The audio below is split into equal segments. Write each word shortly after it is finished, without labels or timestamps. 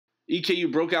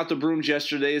EKU broke out the brooms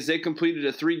yesterday as they completed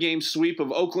a 3-game sweep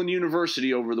of Oakland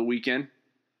University over the weekend.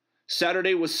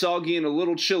 Saturday was soggy and a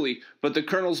little chilly, but the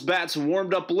Colonels' bats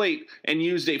warmed up late and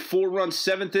used a 4-run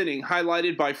 7th inning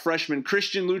highlighted by freshman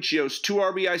Christian Lucio's 2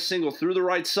 RBI single through the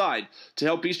right side to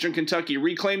help Eastern Kentucky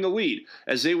reclaim the lead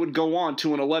as they would go on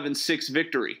to an 11-6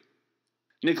 victory.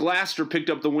 Nick Laster picked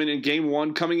up the win in Game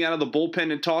 1, coming out of the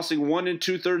bullpen and tossing 1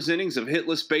 2/3 innings of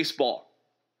hitless baseball.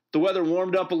 The weather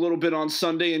warmed up a little bit on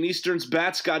Sunday and Eastern's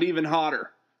bats got even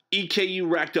hotter. EKU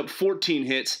racked up 14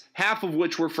 hits, half of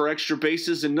which were for extra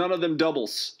bases and none of them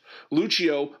doubles.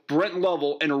 Lucio, Brent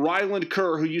Lovell, and Ryland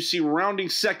Kerr, who you see rounding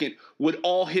second, would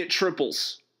all hit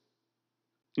triples.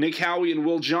 Nick Howey and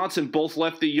Will Johnson both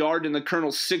left the yard in the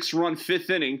Colonel's 6-run 5th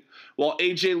inning, while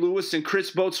A.J. Lewis and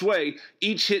Chris Boatsway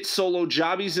each hit solo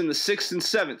jobbies in the 6th and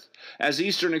 7th, as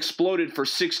Eastern exploded for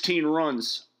 16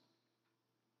 runs.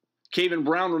 Caven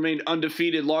Brown remained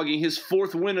undefeated, logging his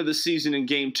 4th win of the season in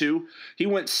Game 2. He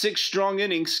went 6 strong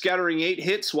innings, scattering 8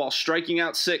 hits while striking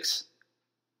out 6.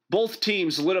 Both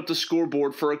teams lit up the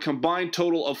scoreboard for a combined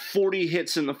total of 40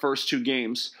 hits in the first 2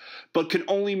 games, but could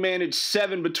only manage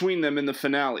 7 between them in the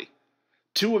finale.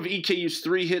 2 of EKU's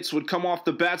 3 hits would come off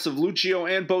the bats of Lucio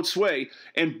and Boatsway,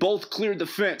 and both cleared the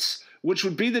fence, which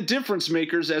would be the difference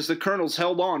makers as the Colonels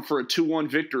held on for a 2-1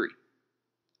 victory.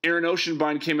 Aaron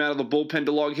Oceanbine came out of the bullpen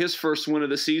to log his first win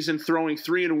of the season, throwing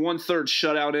 3 1/3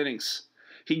 shutout innings.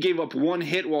 He gave up 1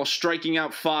 hit while striking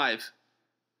out 5.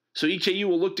 So EKU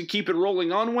will look to keep it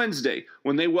rolling on Wednesday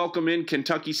when they welcome in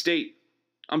Kentucky State.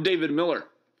 I'm David Miller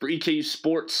for EKU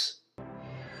Sports.